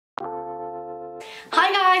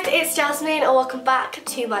Hi guys, it's Jasmine and welcome back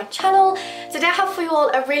to my channel. Today I have for you all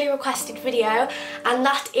a really requested video, and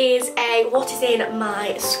that is a what is in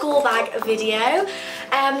my school bag video.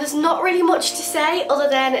 There's not really much to say other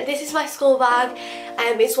than this is my school bag.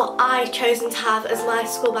 It's what I've chosen to have as my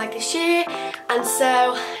school bag this year, and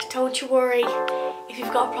so don't you worry if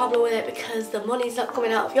you've got a problem with it because the money's not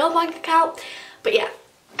coming out of your bank account. But yeah.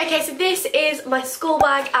 Okay, so this is my school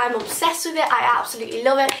bag. I'm obsessed with it. I absolutely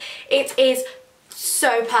love it. It is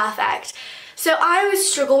so perfect. So I always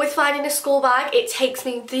struggle with finding a school bag. It takes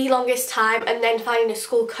me the longest time, and then finding a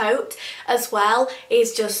school coat as well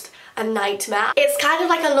is just a nightmare. It's kind of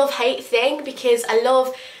like a love-hate thing because I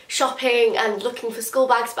love shopping and looking for school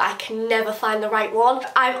bags, but I can never find the right one.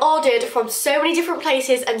 I've ordered from so many different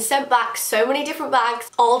places and sent back so many different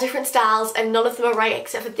bags, all different styles, and none of them are right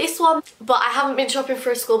except for this one. But I haven't been shopping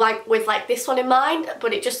for a school bag with like this one in mind,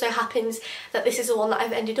 but it just so happens that this is the one that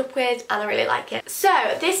I've ended up with and I really like it.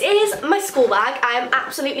 So this is my school bag. I am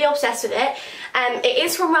absolutely obsessed with it. It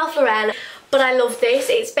is from Ralph Lauren, but I love this.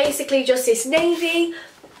 It's basically just this navy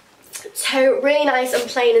tote, really nice and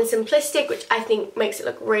plain and simplistic, which I think makes it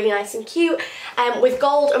look really nice and cute, with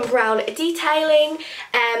gold and brown detailing,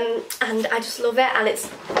 and I just love it, and it's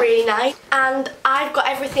really nice. And I've got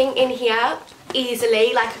everything in here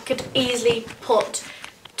easily, like I could easily put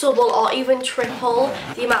double or even triple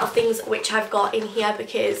the amount of things which I've got in here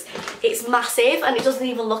because it's massive and it doesn't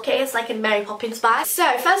even look it. It's like a Mary Poppins bag.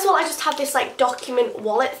 So first of all, I just have this like document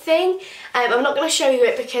wallet thing. I'm not going to show you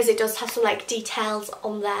it because it does have some like details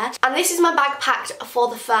on there. And this is my bag packed for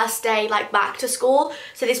the first day like back to school.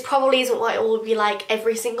 So this probably isn't what it will be like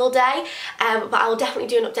every single day, but I will definitely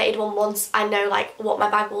do an updated one once I know like what my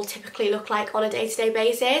bag will typically look like on a day-to-day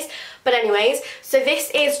basis. But anyways, so this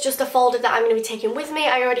is just a folder that I'm going to be taking with me.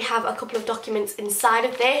 I already have a couple of documents inside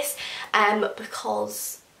of this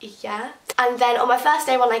because yeah. And then on my first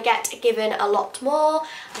day when I get given a lot more,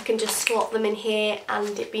 I can just slot them in here and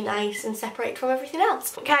it'd be nice and separate from everything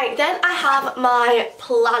else. Okay, then I have my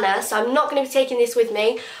planner. So I'm not going to be taking this with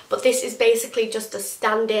me, but this is basically just a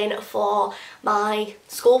stand-in for my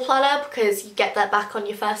school planner because you get that back on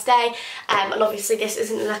your first day. And obviously this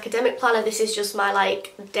isn't an academic planner, this is just my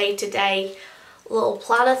like day-to-day little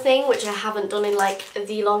planner thing, which I haven't done in like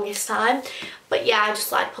the longest time. But yeah, I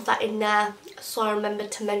just like put that in there so I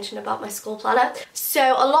remembered to mention about my school planner. So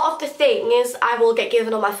a lot of the things I will get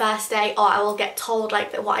given on my first day, or I will get told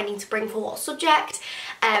like what I need to bring for what subject.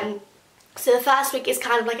 So the first week is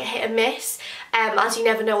kind of like a hit and miss, as you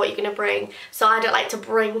never know what you're going to bring. So I don't like to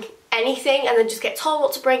bring anything and then just get told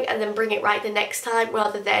what to bring and then bring it right the next time,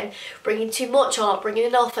 rather than bringing too much or not bringing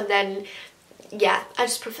enough, and then yeah, I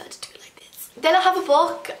just prefer to do it. Then I have a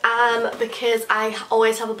book, because I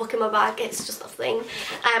always have a book in my bag, it's just a thing.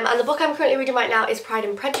 And the book I'm currently reading right now is Pride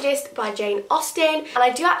and Prejudice by Jane Austen, and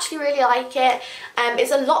I do actually really like it.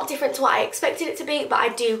 It's a lot different to what I expected it to be, but I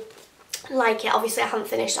do like it. Obviously I haven't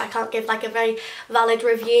finished, I can't give like a very valid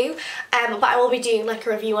review, but I will be doing like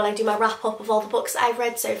a review when I do my wrap up of all the books that I've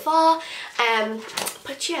read so far.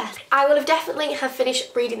 But yeah, I will have definitely have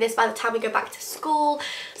finished reading this by the time we go back to school.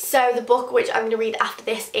 So the book which I'm going to read after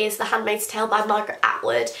this is The Handmaid's Tale by Margaret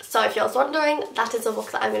Atwood. So if you're wondering, that is a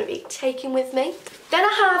book that I'm going to be taking with me. Then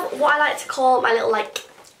I have what I like to call my little like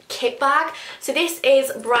kit bag. So this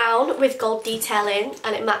is brown with gold detailing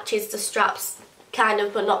and it matches the straps kind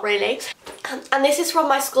of, but not really. And this is from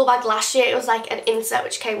my school bag last year. It was like an insert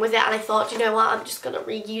which came with it, and I thought, you know what, I'm just going to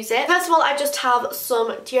reuse it. First of all, I just have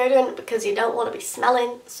some deodorant because you don't want to be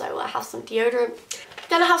smelling, so I have some deodorant.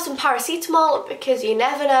 Then I have some paracetamol because you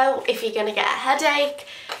never know if you're going to get a headache,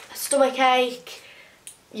 a stomach ache,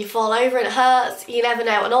 you fall over and it hurts, you never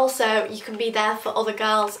know. And also you can be there for other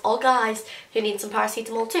girls or guys who need some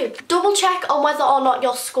paracetamol too. Double check on whether or not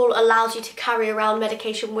your school allows you to carry around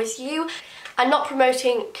medication with you. I'm not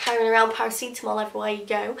promoting carrying around paracetamol everywhere you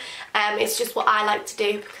go. It's just what I like to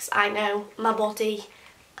do because I know my body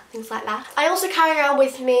and things like that. I also carry around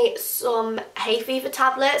with me some hay fever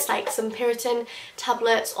tablets, like some Piriton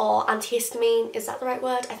tablets or antihistamine, is that the right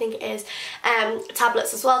word? I think it is.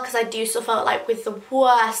 Tablets as well, because I do suffer like with the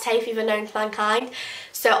worst hay fever known to mankind.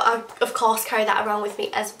 So I of course carry that around with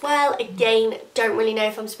me as well. Again, don't really know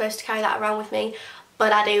if I'm supposed to carry that around with me,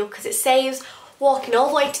 but I do because it saves walking all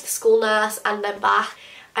the way to the school nurse and then back.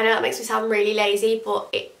 I know that makes me sound really lazy, but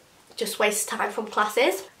it just wastes time from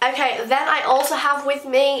classes. Okay, then I also have with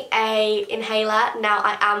me a inhaler. Now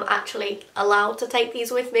I am actually allowed to take these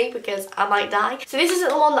with me because I might die. So this isn't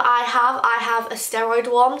the one that I have a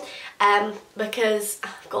steroid one, because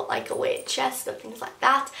I've got like a weird chest and things like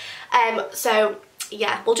that. So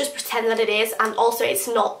yeah, we'll just pretend that it is. And also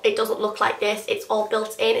it doesn't look like this, it's all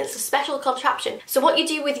built in, it's a special contraption. So what you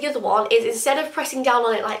do with the other one is, instead of pressing down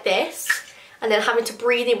on it like this and then having to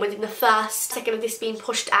breathe in within the first second of this being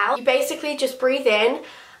pushed out, you basically just breathe in,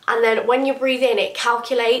 and then when you breathe in it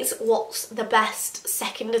calculates what's the best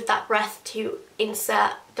second of that breath to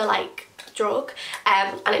insert the like drug,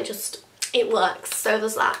 and it works. So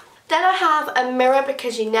there's that. Then I have a mirror,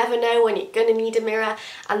 because you never know when you're gonna need a mirror,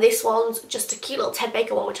 and this one's just a cute little Ted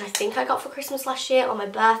Baker one, which I think I got for Christmas last year on my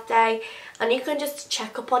birthday, and you can just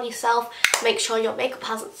check up on yourself, make sure your makeup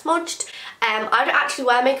hasn't smudged. I don't actually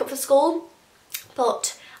wear makeup for school,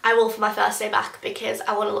 but I will for my first day back because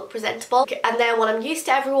I want to look presentable. And then when I'm used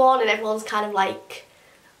to everyone and everyone's kind of like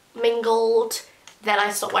mingled, then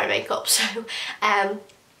I stop wearing makeup. So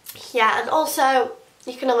yeah, and also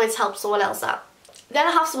you can always help someone else out. Then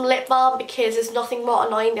I have some lip balm, because there's nothing more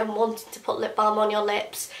annoying than wanting to put lip balm on your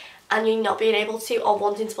lips and you not being able to, or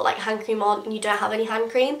wanting to put like hand cream on and you don't have any hand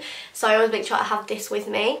cream. So I always make sure I have this with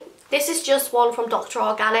me. This is just one from Dr.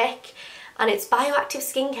 Organic, and it's Bioactive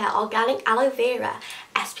Skincare Organic Aloe Vera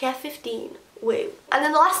SPF 15. Woo. And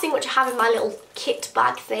then the last thing which I have in my little kit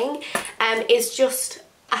bag thing is just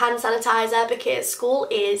a hand sanitizer, because school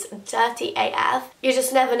is dirty AF. You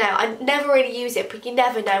just never know. I never really use it, but you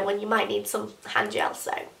never know when you might need some hand gel,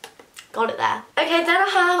 so got it there. Okay, then I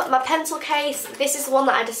have my pencil case. This is the one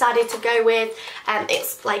that I decided to go with.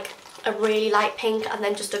 It's like a really light pink and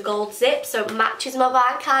then just a gold zip, so it matches my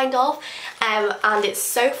bag kind of, and it's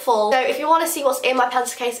so full. So if you want to see what's in my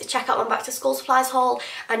pencil case, check out my back to school supplies haul,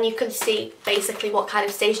 and you can see basically what kind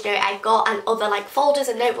of stationery I got and other like folders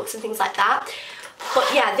and notebooks and things like that. But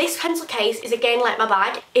yeah, this pencil case is again like my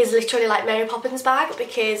bag, is literally like Mary Poppins bag,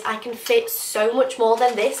 because I can fit so much more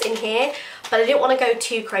than this in here, but I didn't want to go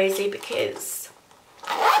too crazy because,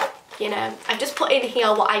 you know, I just put in here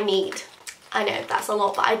what I need. I know that's a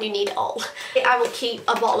lot, but I do need it all. I will keep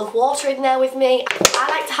a bottle of water in there with me. I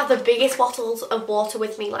like to have the biggest bottles of water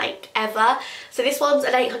with me like ever. So this one's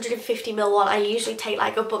an 850ml one. I usually take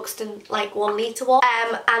like a Buxton like 1 litre one.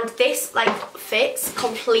 And this like fits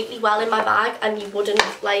completely well in my bag, and you wouldn't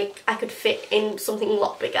like, I could fit in something a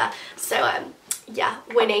lot bigger. So yeah,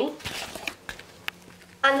 winning.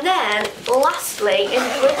 And then lastly, in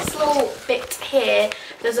this little bit here,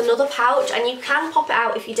 there's another pouch, and you can pop it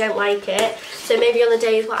out if you don't like it. So maybe on the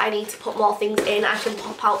days where I need to put more things in, I can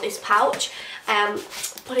pop out this pouch.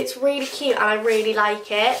 But it's really cute and I really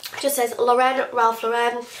like it. It just says Lauren, Ralph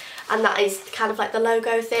Lauren, and that is kind of like the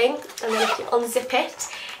logo thing. And then if you unzip it,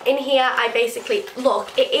 in here I basically,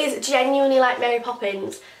 look, it is genuinely like Mary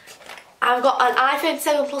Poppins. I've got an iPhone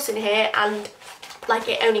 7 Plus in here, and like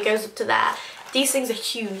it only goes up to there. These things are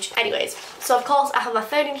huge. Anyways, so of course I have my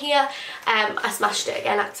phone in here. I smashed it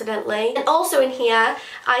again accidentally. And also in here,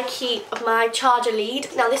 I keep my charger lead.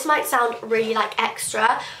 Now this might sound really like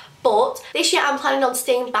extra, but this year I'm planning on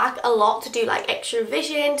staying back a lot to do like extra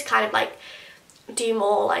revision, to kind of like do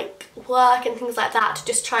more like work and things like that, to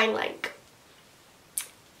just try and like,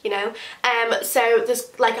 you know, so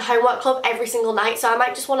there's like a homework club every single night, so I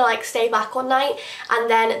might just want to like stay back one night. And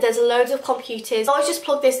then there's loads of computers. I always just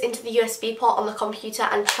plug this into the USB port on the computer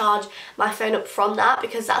and charge my phone up from that,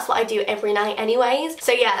 because that's what I do every night anyways.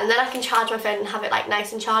 So yeah, and then I can charge my phone and have it like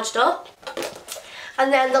nice and charged up.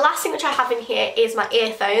 And then the last thing which I have in here is my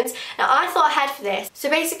earphones. Now I thought ahead for this. So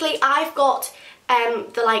basically I've got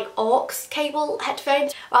the like aux cable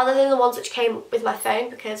headphones rather than the ones which came with my phone,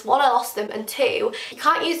 because one, I lost them, and two, you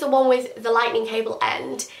can't use the one with the lightning cable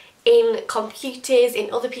end in computers,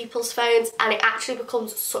 in other people's phones, and it actually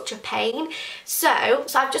becomes such a pain. So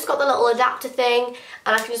I've just got the little adapter thing,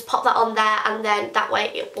 and I can just pop that on there, and then that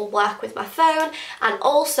way it will work with my phone. And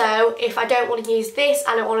also, if I don't want to use this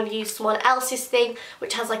and I want to use someone else's thing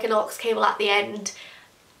which has like an aux cable at the end,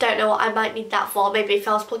 don't know what I might need that for. Maybe if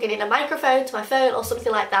I was plugging in a microphone to my phone or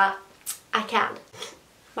something like that, I can.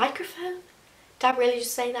 Microphone? Did I really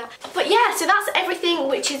just say that? But yeah, so that's everything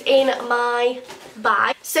which is in my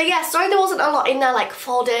bag. So yeah, sorry there wasn't a lot in there like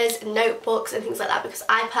folders and notebooks and things like that, because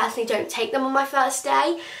I personally don't take them on my first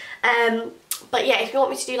day. But yeah, if you want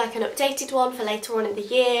me to do like an updated one for later on in the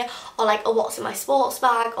year, or like a what's in my sports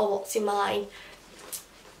bag, or what's in my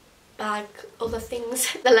bag, other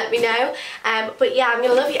things, then let me know. But yeah, I'm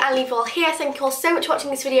gonna love you and leave you all here. Thank you all so much for watching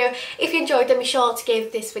this video. If you enjoyed, then be sure to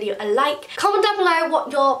give this video a like. Comment down below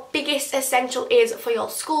what your biggest essential is for your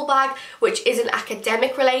school bag, which isn't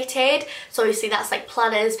academic related. So obviously that's like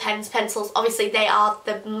planners, pens, pencils, obviously they are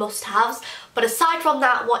the must-haves. But aside from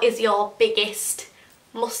that, what is your biggest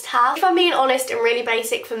must-have? If I'm being honest and really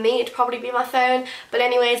basic, for me it'd probably be my phone. But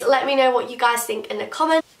anyways, let me know what you guys think in the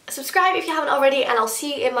comments. subscribe if you haven't already, and I'll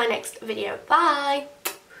see you in my next video. Bye!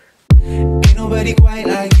 Ain't nobody quite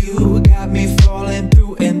like you, got me falling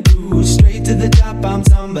through and through. Straight to the top, I'm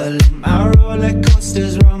tumbling, my roller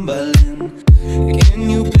coaster's rumbling. Can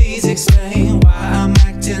you please explain why I'm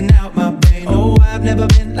acting out my brain? Oh, I've never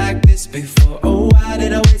been like this before. Oh, why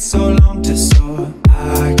did I wait so long to